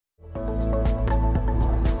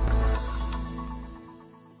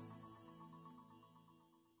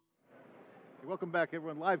Welcome back,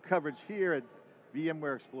 everyone. Live coverage here at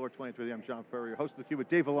VMware Explore 2020. I'm John Furrier, host of theCUBE with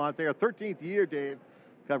Dave Vellante. Our 13th year, Dave,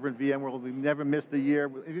 covering VMware. We've never missed a year.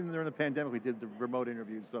 Even during the pandemic, we did the remote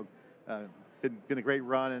interviews. So been a great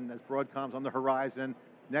run, and as Broadcom's on the horizon,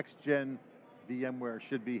 next-gen VMware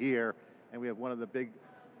should be here. And we have one of the big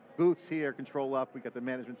booths here, Controlup. We got the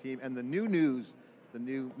management team, and the new news, the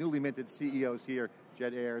newly minted CEOs here,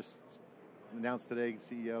 Jed Ayres, announced today,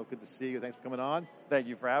 CEO. Good to see you. Thanks for coming on. Thank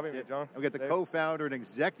you for having me, John. And we got the co-founder and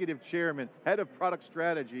executive chairman, head of product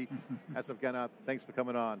strategy, Asaf Ganot. Thanks for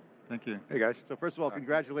coming on. Thank you. Hey, guys. So first of all,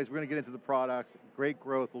 congratulations. We're going to get into the products. Great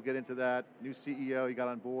growth. We'll get into that. New CEO you got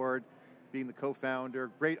on board, being the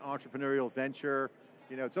co-founder. Great entrepreneurial venture.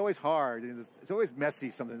 You know, it's always hard. It's always messy.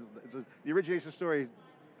 The origination story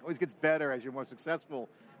always gets better as you're more successful.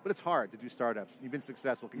 But it's hard to do startups. You've been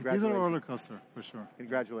successful. Congratulations. It's a roller coaster, for sure.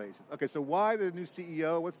 Congratulations. Okay, so why the new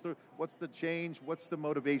CEO? What's the change? What's the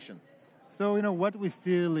motivation? So, what we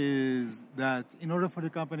feel is that in order for the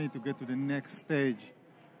company to get to the next stage,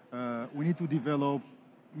 we need to develop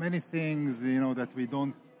many things, that we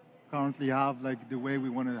don't currently have, like the way we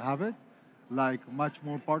want to have it, like much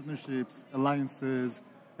more partnerships, alliances,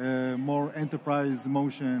 more enterprise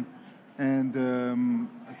motion. And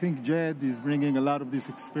I think Jed is bringing a lot of this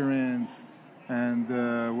experience, and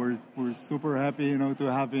we're super happy, to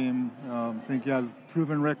have him. I think he has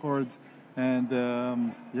proven records, and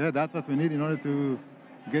yeah, that's what we need in order to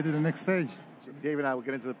get to the next stage. So Dave and I will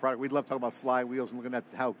get into the product. We'd love to talk about flywheels and looking at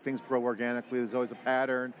how things grow organically. There's always a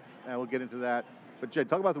pattern, and we'll get into that. But Jed,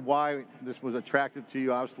 talk about why this was attractive to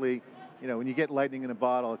you. Obviously, when you get lightning in a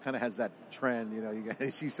bottle, it kind of has that trend.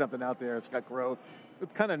 You see something out there, it's got growth.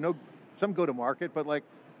 It's kind of some go to market, but like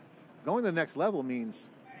going to the next level means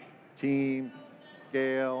team,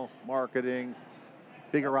 scale, marketing,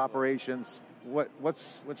 bigger operations.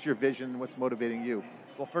 What's your vision? What's motivating you?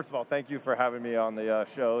 Well, first of all, thank you for having me on the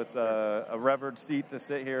show. It's a revered seat to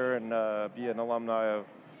sit here and be an alumni of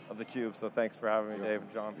theCUBE, so thanks for having me, Dave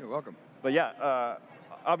and John. You're welcome. But yeah,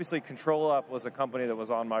 obviously Controlup was a company that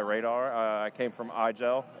was on my radar. I came from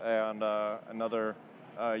iGel and another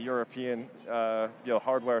European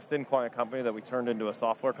hardware thin client company that we turned into a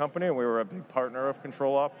software company, and we were a big partner of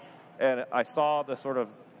Controlup. And I saw the sort of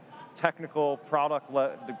technical product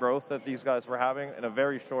the growth that these guys were having in a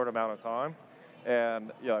very short amount of time.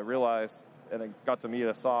 And I realized, and I got to meet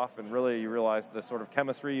Asaf, and really you realize the sort of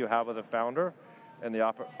chemistry you have with a founder, and the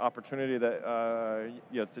opportunity that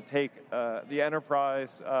to take the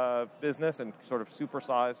enterprise business and sort of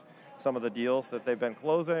supersize some of the deals that they've been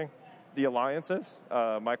closing. The alliances,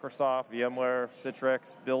 Microsoft, VMware, Citrix,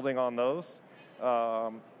 building on those,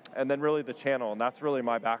 and then really the channel, and that's really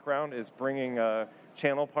my background, is bringing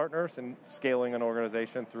channel partners and scaling an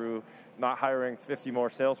organization through not hiring 50 more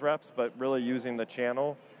sales reps, but really using the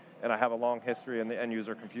channel, and I have a long history in the end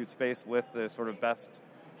user compute space with the sort of best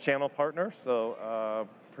channel partners, so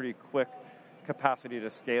pretty quick capacity to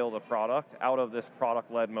scale the product out of this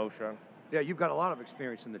product-led motion. Yeah, you've got a lot of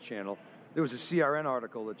experience in the channel. There was a CRN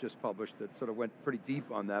article that just published that sort of went pretty deep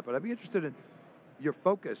on that, but I'd be interested in your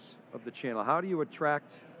focus of the channel. How do you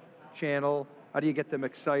attract channel? How do you get them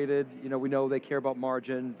excited? We know they care about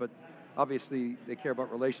margin, but obviously they care about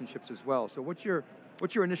relationships as well. So what's your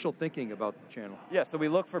initial thinking about the channel? Yeah, so we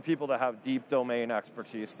look for people to have deep domain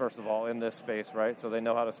expertise, first of all, in this space, right? So they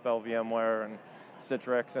know how to spell VMware and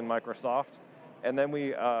Citrix and Microsoft. And then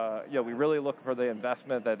we really look for the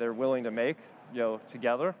investment that they're willing to make,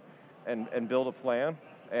 together. And build a plan,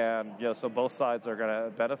 and so both sides are going to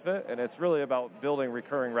benefit, and it's really about building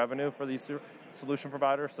recurring revenue for these solution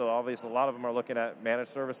providers. So obviously a lot of them are looking at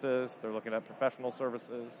managed services, they're looking at professional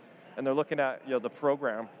services, and they're looking at the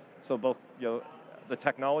program. So both the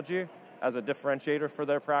technology as a differentiator for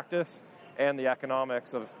their practice, and the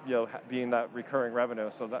economics of being that recurring revenue.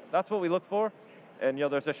 So that's what we look for, and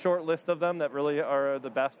there's a short list of them that really are the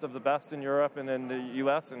best of the best in Europe and in the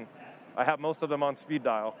US, and I have most of them on speed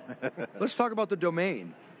dial. Let's talk about the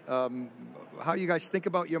domain. How you guys think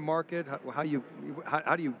about your market? How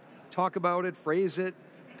do you talk about it, phrase it,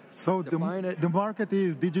 define it? The market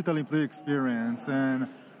is digital employee experience, and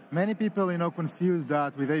many people, confuse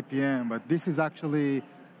that with APM, but this is actually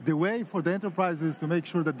the way for the enterprises to make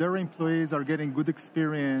sure that their employees are getting good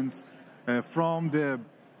experience from the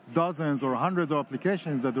dozens or hundreds of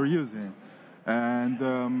applications that they're using. And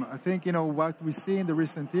I think, what we see in the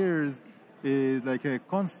recent years is like a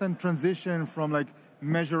constant transition from like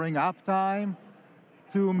measuring uptime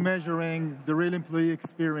to measuring the real employee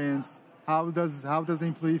experience. How does the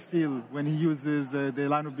employee feel when he uses the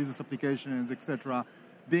line of business applications, etc.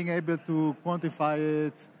 Being able to quantify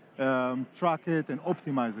it, track it, and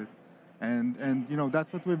optimize it. And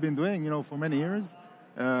that's what we've been doing, for many years.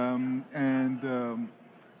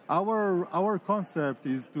 Our concept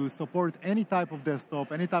is to support any type of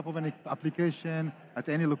desktop, any type of any application at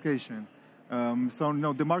any location.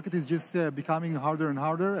 The market is just becoming harder and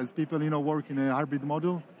harder as people, work in a hybrid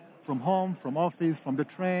model from home, from office, from the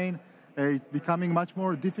train. It's becoming much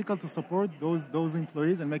more difficult to support those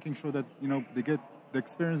employees and making sure that, they get the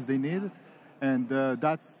experience they need. And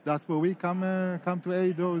that's where we come to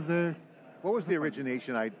aid those. What was the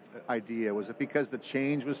origination idea? Was it because the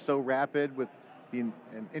change was so rapid with the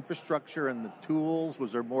infrastructure and the tools?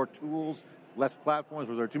 Was there more tools, less platforms?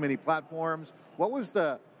 Was there too many platforms? What was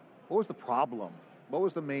the problem? What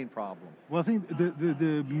was the main problem? Well, I think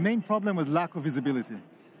the main problem was lack of visibility.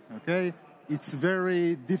 Okay, it's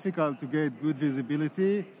very difficult to get good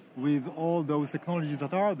visibility with all those technologies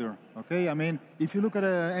that are out there. Okay, I mean, if you look at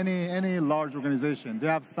any large organization, they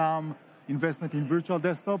have some investment in virtual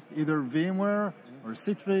desktop, either VMware or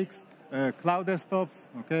Citrix, cloud desktops,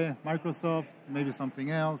 okay, Microsoft, maybe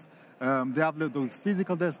something else. They have those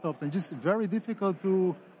physical desktops, and just very difficult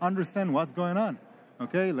to understand what's going on.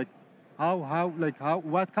 Okay, like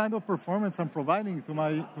what kind of performance I'm providing to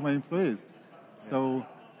my employees. So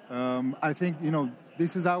I think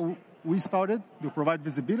this is how we started to provide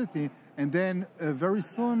visibility, and then very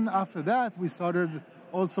soon after that we started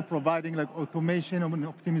also providing like automation and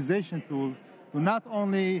optimization tools to not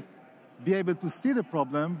only be able to see the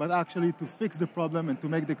problem, but actually to fix the problem and to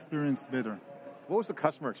make the experience better. What was the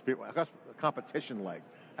customer experience, competition like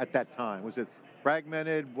at that time? Was it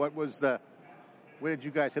fragmented? Where did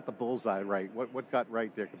you guys hit the bullseye right? What got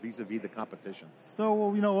right there vis-a-vis the competition?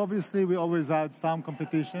 So, obviously we always had some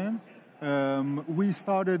competition. We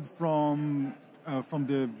started from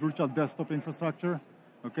the virtual desktop infrastructure,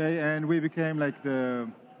 okay, and we became like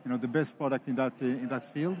the best product in that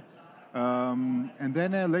field. And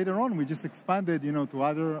then later on, we just expanded, to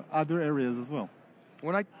other areas as well.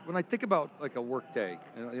 When I think about like a Workday,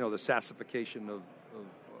 the SaaSification of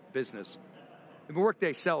business,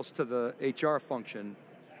 Workday sells to the HR function,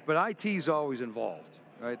 but IT is always involved,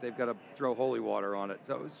 right? They've got to throw holy water on it.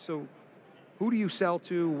 So who do you sell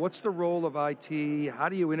to? What's the role of IT? How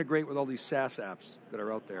do you integrate with all these SaaS apps that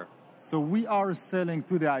are out there? So we are selling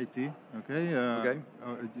to the IT, okay?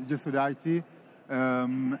 Just to the IT.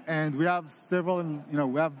 And we have several,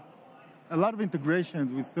 we have a lot of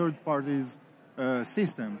integrations with third parties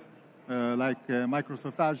systems, like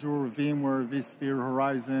Microsoft Azure, VMware, vSphere,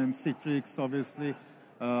 Horizon, Citrix, obviously.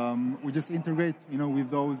 We just integrate, with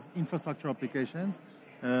those infrastructure applications.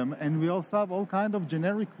 And we also have all kinds of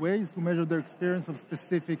generic ways to measure the experience of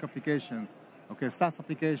specific applications. Okay, SaaS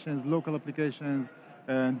applications, local applications,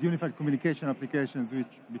 and unified communication applications, which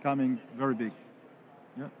becoming very big.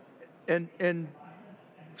 Yeah. And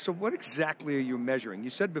so what exactly are you measuring? You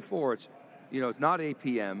said before it's not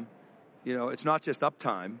APM, it's not just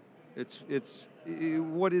uptime. It's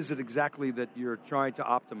what is it exactly that you're trying to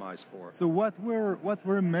optimize for? So what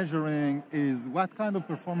we're measuring is what kind of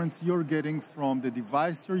performance you're getting from the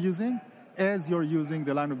device you're using as you're using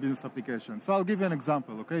the line of business application. So I'll give you an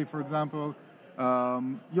example, okay? For example,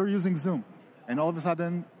 you're using Zoom, and all of a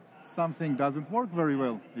sudden something doesn't work very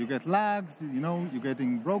well. You get lags, you're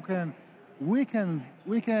getting broken. We can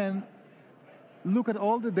look at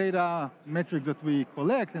all the data metrics that we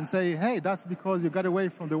collect and say, hey, that's because you got away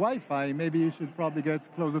from the Wi-Fi. Maybe you should probably get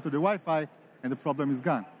closer to the Wi-Fi, and the problem is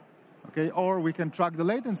gone. Okay? Or we can track the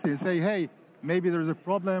latency and say, hey, maybe there's a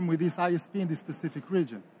problem with this ISP in this specific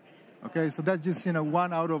region. Okay? So that's just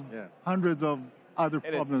one out of hundreds of other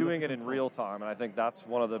problems. And it's doing it in real time, and I think that's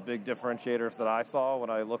one of the big differentiators that I saw when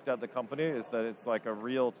I looked at the company is that it's like a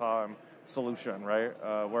real-time solution, right?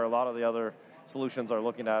 Where a lot of the other solutions are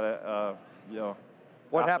looking at it,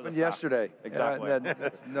 what happened yesterday? Exactly. And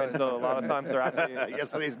so a lot of times they're actually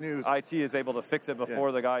yesterday's news. IT is able to fix it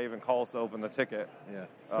before the guy even calls to open the ticket. Yeah.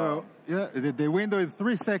 So the window is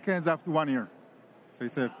 3 seconds after 1 year. So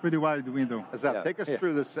it's a pretty wide window. Asaf, take us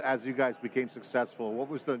through this as you guys became successful. What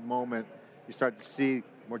was the moment you started to see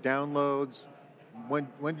more downloads? When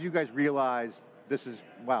did you guys realize this is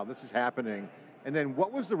happening? And then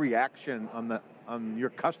what was the reaction on your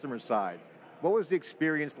customer side? What was the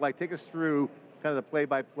experience like? Take us through kind of the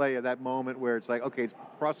play-by-play of that moment where it's like, okay, it's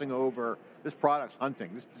crossing over. This product's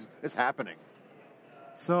hunting. It's happening.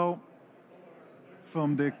 So,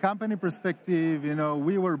 from the company perspective,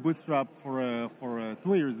 we were bootstrapped for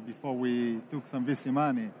 2 years before we took some VC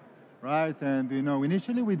money, right? And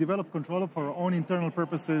initially we developed Controlup for our own internal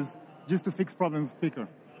purposes, just to fix problems quicker.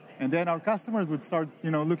 And then our customers would start,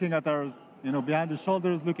 looking at our, behind the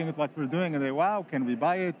shoulders, looking at what we're doing, and they, wow, can we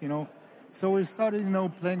buy it? So we started,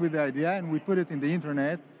 playing with the idea, and we put it in the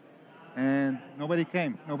internet. and nobody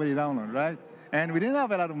came, nobody downloaded, right? And we didn't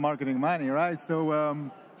have a lot of marketing money, right?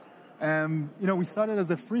 So, we started as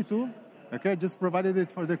a free tool, okay, just provided it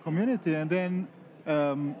for the community, and then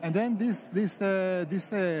this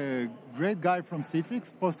great guy from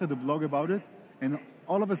Citrix posted a blog about it, and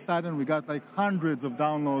all of a sudden we got like hundreds of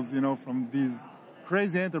downloads, from these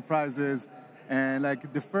crazy enterprises, and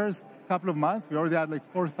like the first couple of months we already had like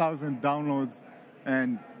 4,000 downloads,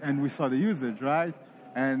 and we saw the usage, right?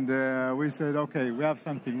 And we said, okay, we have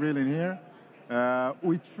something real in here.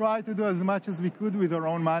 We tried to do as much as we could with our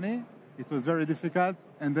own money. It was very difficult,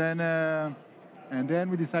 and then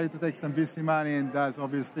we decided to take some VC money, and that's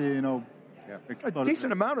obviously, a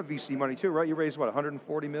decent amount of VC money too, right? You raised what,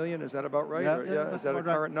 140 million? Is that about right? Yeah, is that a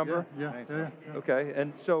current number? Yeah. Okay,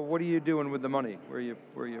 and so what are you doing with the money? Where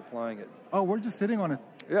are you applying it? Oh, we're just sitting on it.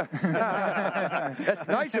 Yeah, that's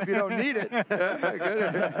nice if you don't need it.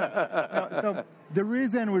 So the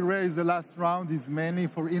reason we raised the last round is mainly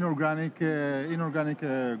for inorganic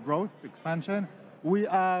growth, expansion. We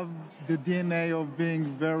have the DNA of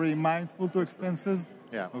being very mindful to expenses.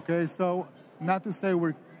 Yeah. Okay, so not to say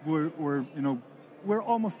we're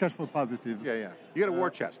almost cash flow positive. Yeah. You got a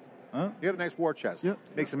war chest. Huh? You got a nice war chest. Yep.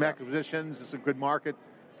 Make some acquisitions. It's a good market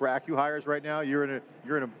for acqui-hires right now. You're in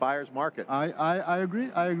a buyer's market. I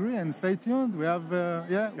agree, and stay tuned. We have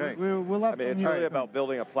Okay. we'll have. It's really about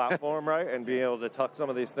building a platform, right, and being able to tuck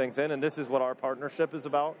some of these things in. And this is what our partnership is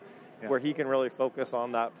about, where he can really focus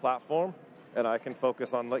on that platform, and I can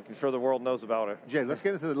focus on making sure the world knows about it. Jay, let's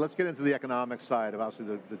get into the economic side of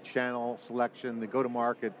obviously the channel selection, the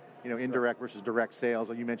go-to-market, indirect versus direct sales.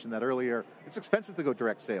 You mentioned that earlier. It's expensive to go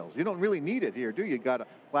direct sales. You don't really need it here, do you? You got a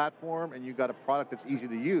platform and you got a product that's easy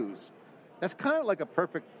to use. That's kind of like a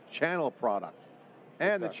perfect channel product.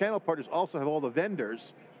 And the channel partners also have all the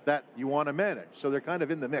vendors that you want to manage. So they're kind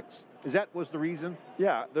of in the mix. Was the reason?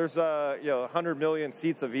 Yeah, there's 100 million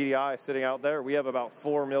seats of VDI sitting out there. We have about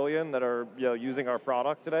 4 million that are using our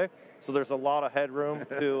product today. So there's a lot of headroom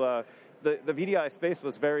to the VDI space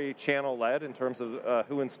was very channel led in terms of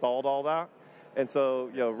who installed all that, and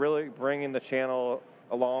so really bringing the channel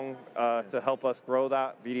along to help us grow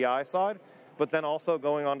that VDI side, but then also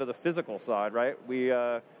going on to the physical side, right? We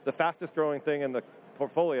the fastest growing thing in the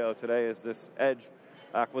portfolio today is this Edge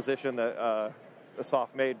acquisition that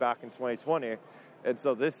Asaf made back in 2020, and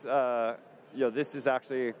so this this is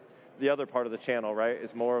actually the other part of the channel, right?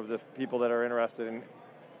 Is more of the people that are interested in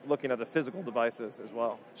looking at the physical devices as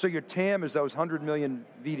well. So your TAM is those 100 million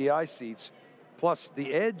VDI seats, plus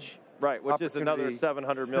the Edge, right? Which is another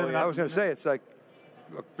 700 million. I was going to say it's like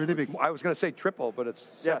pretty big. I was going to say triple, but it's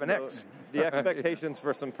 7x. So the expectations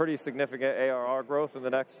for some pretty significant ARR growth in the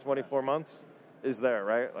next 24 months is there,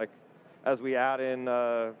 right? Like as we add in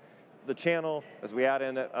the channel, as we add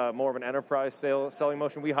in more of an enterprise selling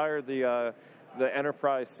motion. We hired the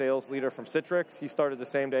enterprise sales leader from Citrix. He started the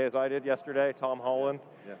same day as I did yesterday, Tom Holland.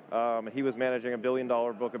 Yeah. He was managing $1 billion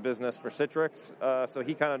book of business for Citrix, so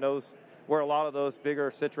he kind of knows where a lot of those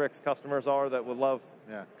bigger Citrix customers are that would love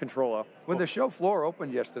Controlup. When the show floor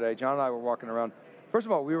opened yesterday, John and I were walking around. First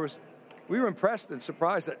of all, we were impressed and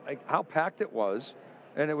surprised at how packed it was,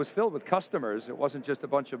 and it was filled with customers. It wasn't just a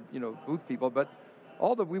bunch of booth people, but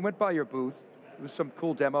we went by your booth. There was some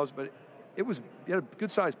cool demos, but you had a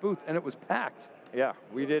good-sized booth, and it was packed. Yeah,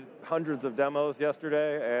 we did hundreds of demos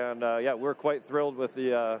yesterday, and we're quite thrilled with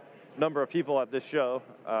the number of people at this show.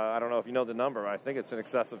 I don't know if you know the number. I think it's in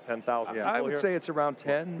excess of 10,000 people I would here. say it's around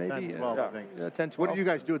 10, maybe. 10, 12, I think. Yeah, 10, 12. What did you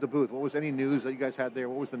guys do at the booth? What was any news that you guys had there?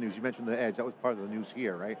 What was the news? You mentioned the Edge. That was part of the news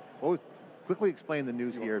here, right? Quickly explain the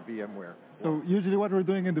news here at VMware. So usually what we're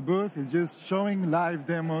doing in the booth is just showing live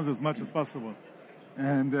demos as much as possible.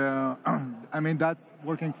 And that's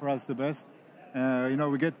working for us the best.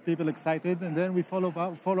 We get people excited, and then we follow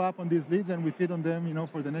up on these leads, and we feed on them,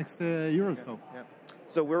 for the next year or so. Yeah.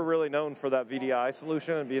 So we're really known for that VDI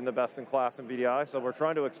solution and being the best in class in VDI. So we're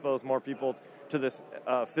trying to expose more people to this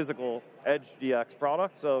physical Edge DX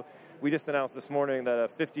product. So we just announced this morning that a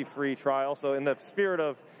 50 free trial. So in the spirit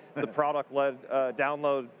of the product-led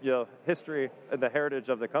download, history and the heritage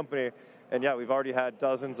of the company, and we've already had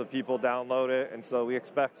dozens of people download it, and so we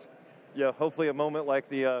expect. Hopefully a moment like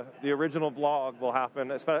the original blog will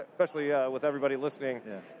happen, especially with everybody listening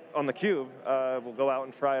on theCUBE. We'll go out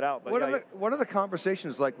and try it out. But what are the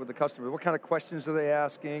conversations like with the customer? What kind of questions are they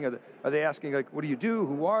asking? Are they asking what do you do?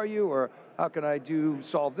 Who are you? Or how can I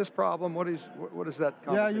solve this problem? What is that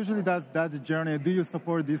conversation? Yeah, usually that's the journey. Do you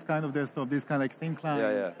support this kind of desktop, this kind of like thin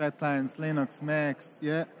clients, fat clients, Linux, Macs?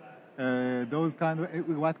 Those kind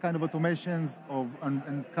of what kind of automations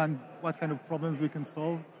what kind of problems we can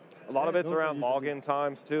solve? A A lot of it's around login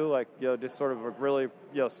times too, like just sort of a really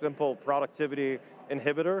simple productivity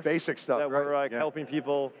inhibitor. Basic stuff, that we're like helping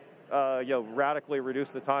people radically reduce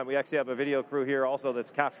the time. We actually have a video crew here also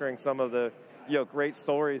that's capturing some of the great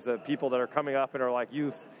stories that people that are coming up and are like,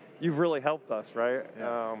 you've really helped us, right?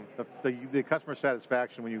 Yeah. The customer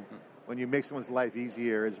satisfaction when you make someone's life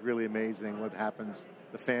easier is really amazing. What happens,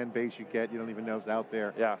 the fan base you get, you don't even know is out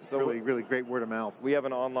there. Yeah, so really great word of mouth. We have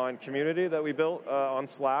an online community that we built on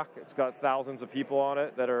Slack. It's got thousands of people on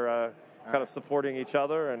it that are kind of supporting each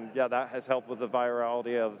other, and that has helped with the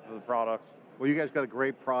virality of the product. Well, you guys got a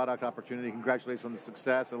great product opportunity. Congratulations on the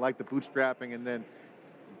success. I like the bootstrapping, and then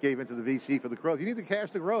gave into the VC for the growth. You need the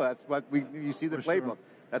cash to grow. That's what you see the playbook. Sure.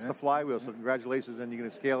 That's the flywheel. So congratulations, and you're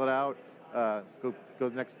going to scale it out, go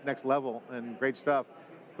next level, and great stuff.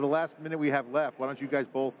 For the last minute we have left, why don't you guys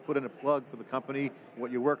both put in a plug for the company,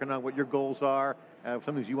 what you're working on, what your goals are,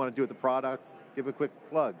 some things you want to do with the product. Give a quick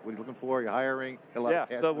plug. What are you looking for? Are you hiring? So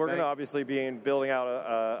we're going to obviously be building out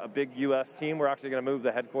a big U.S. team. We're actually going to move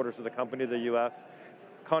the headquarters of the company to the U.S.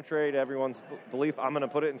 Contrary to everyone's belief, I'm going to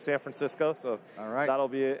put it in San Francisco, so that'll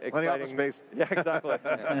be exciting. Plenty of space. Yeah, exactly.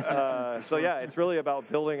 It's really about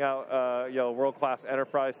building out a world-class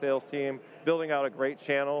enterprise sales team, building out a great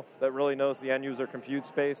channel that really knows the end-user compute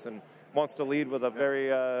space and wants to lead with a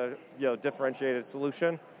very differentiated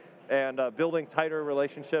solution, and building tighter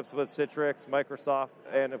relationships with Citrix, Microsoft,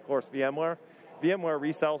 and of course VMware. VMware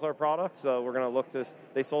resells our product, so we're going to look to.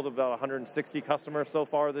 They sold about 160 customers so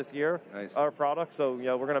far this year. Nice. Our product, so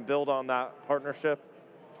we're going to build on that partnership,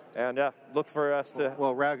 and look for us to.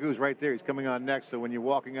 Well, Raghu's right there. He's coming on next. So when you're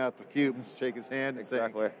walking out the cube, shake his hand. And say,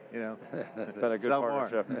 it's been a good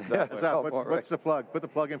partnership. What's the plug? Put the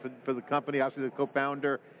plug in for the company. Obviously, the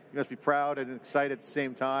co-founder. You must be proud and excited at the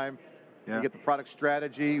same time. Yeah. You get the product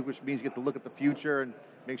strategy, which means you get to look at the future and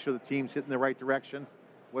make sure the team's hitting the right direction.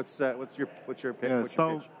 What's your pitch? What's your pitch?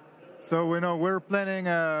 So we're planning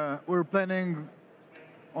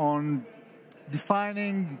on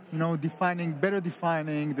defining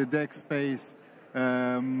the DEX space.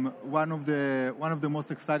 One of the most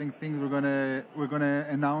exciting things we're gonna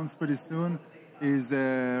announce pretty soon is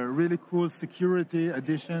a really cool security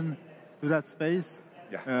addition to that space.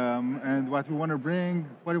 Yeah. And what we want to bring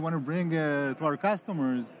to our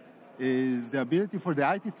customers is the ability for the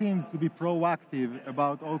IT teams to be proactive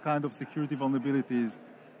about all kinds of security vulnerabilities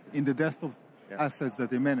in the desktop assets that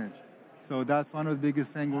they manage. So that's one of the biggest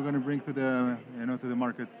things we're going to bring to the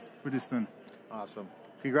market pretty soon. Awesome.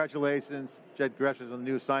 Congratulations, Jed Ayres, on the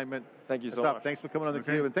new assignment. Thank you so much. Thanks for coming on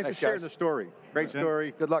theCUBE, and thanks for sharing the story. Great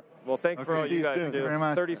story. Good luck. Well, thanks for all you guys do.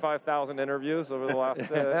 35,000 interviews over the last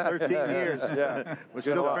 13 years. We're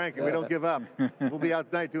still cranking. We don't give up. We'll be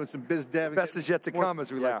out tonight doing some biz dev. Best is yet to come,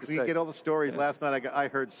 as we like to say. We get all the stories. Last night I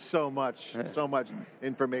heard so much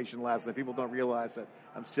information last night. People don't realize that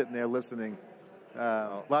I'm sitting there listening.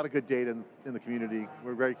 A lot of good data in the community.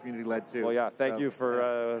 We're very community-led, too. Well, thank you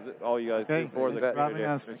for all you guys do for the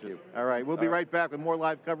community. Thank you. All right, we'll be right back with more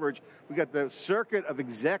live coverage. We got the circuit of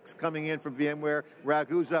execs coming in from VMware.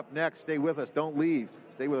 Raghu's up next. Stay with us. Don't leave.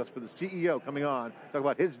 Stay with us for the CEO coming on. Talk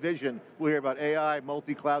about his vision. We'll hear about AI,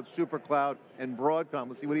 multi-cloud, super cloud, and Broadcom.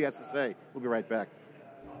 Let's see what he has to say. We'll be right back.